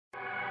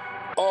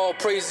All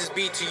praises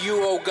be to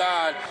you, O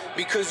God,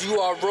 because you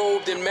are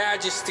robed in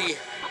majesty.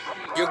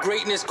 Your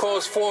greatness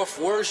calls forth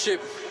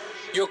worship.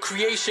 Your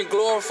creation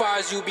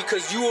glorifies you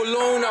because you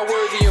alone are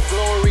worthy of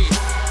glory.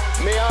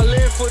 May I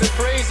live for the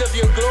praise of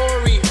your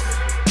glory,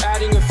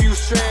 adding a few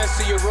strands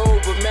to your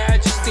robe of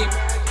majesty.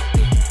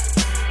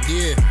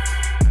 Yeah.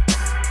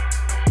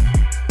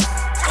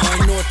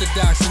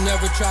 Unorthodox, you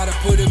never try to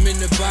put him in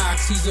the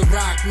box. He's a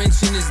rock,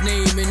 mention his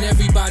name and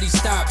everybody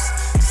stops.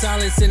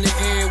 Silence in the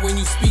air when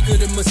you speak of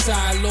the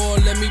Messiah.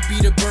 Lord, let me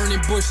be the burning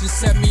bush and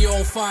set me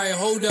on fire.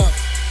 Hold up.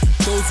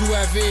 Those who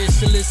have ears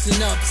should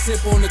listen up.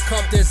 Sip on the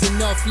cup, there's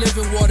enough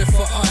living water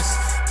for us.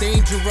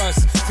 Dangerous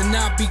to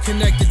not be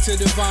connected to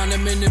divine.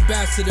 I'm an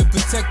ambassador,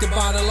 protected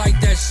by the light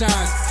that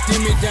shines.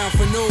 Dim it down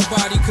for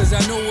nobody, cause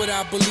I know what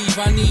I believe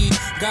I need.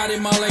 God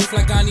in my life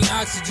like I need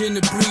oxygen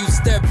to breathe.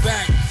 Step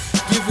back,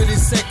 give it a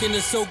second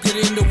to soak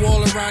it in. The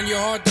wall around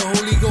your heart, the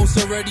Holy Ghost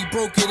already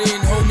broke it in.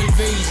 Home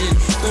invasion,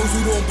 those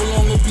who don't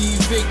belong will be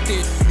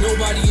evicted.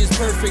 Nobody is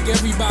perfect,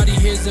 everybody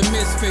here's a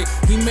misfit.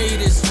 He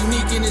made us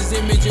unique in his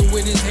image and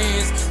with his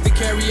hands to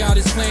carry out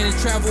his plan and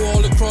travel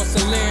all across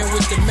the land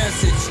with the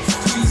message.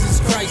 Jesus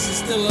Christ is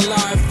still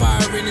alive,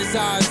 fire in his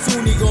eyes.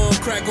 Soon he gon'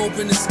 crack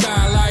open the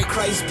sky like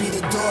Christ be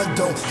the door,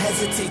 don't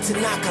hesitate to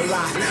knock a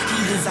lot.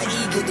 Heathens are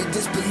eager to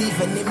disbelieve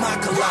and they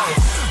mock a lot.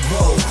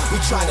 Whoa, we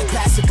try to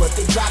pass it but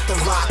they drop the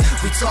rock.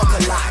 We talk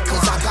a lot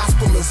cause our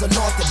gospel is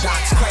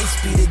unorthodox. Christ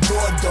be the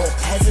door, don't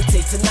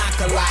hesitate to knock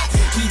a lot.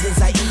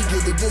 Heathens are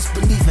eager to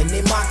disbelieve and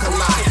they mock a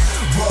lot.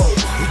 Whoa,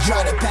 we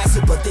try to pass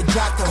it but they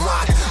drop the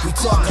rock. We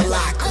talk a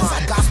lot cause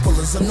our gospel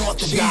is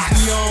unorthodox.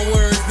 He's beyond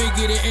words,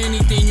 bigger than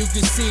anything you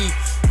can see.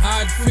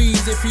 I'd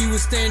freeze if he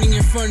was standing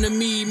in front of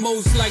me.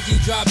 Most likely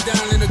drop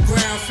down in the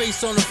ground,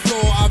 face on the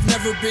floor. I've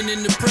never been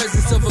in the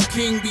presence of a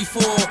king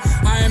before.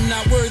 I am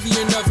not worthy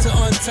enough to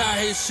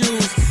untie his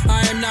shoes.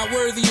 I am not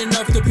worthy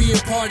enough to be a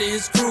part of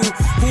his crew.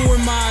 Who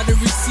am I to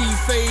receive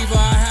favor?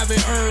 I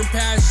haven't earned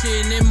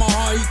passion in my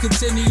heart. He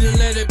continue to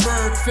let it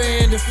burn.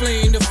 Fan the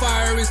flame, the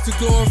fire is to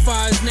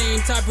glorify his name.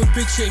 Type of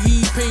picture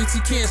he paints, he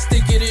can't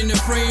stick it in the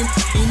frame.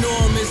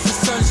 Enormous, the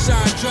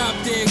sunshine drop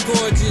dead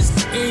gorgeous.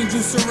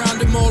 Angels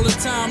surround him all the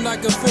time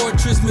like a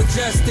fortress,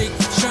 majestic,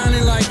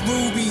 shining like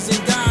rubies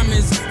and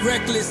diamonds.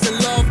 Reckless, the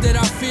love that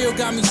I feel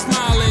got me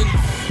smiling.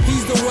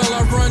 He's the well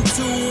I run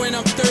to when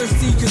I'm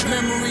thirsty, cause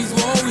memories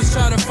will always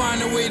try to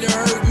find a way to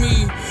hurt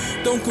me.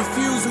 Don't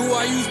confuse who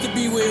I used to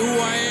be with who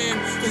I am,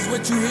 cause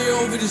what you hear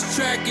over this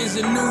track is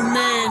a new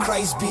man.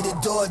 Christ be the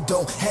door,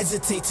 don't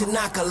hesitate to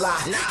knock a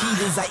lot.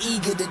 Heathens are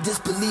eager to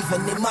disbelieve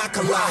and they mock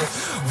a lot.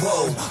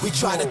 Whoa, we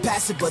try to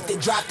pass it but they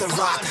drop the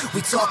rock.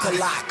 We talk a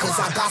lot cause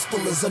our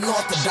gospel is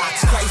unorthodox.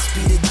 Christ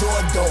be the door,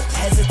 don't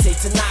hesitate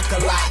to knock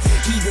a lot.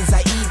 Heathens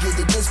are eager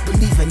to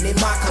disbelieve and they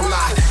mock a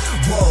lot.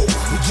 Whoa,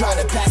 we try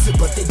to pass it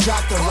but they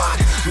drop the rock.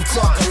 We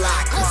talk a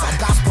lot cause our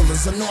gospel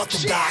is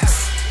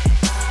unorthodox.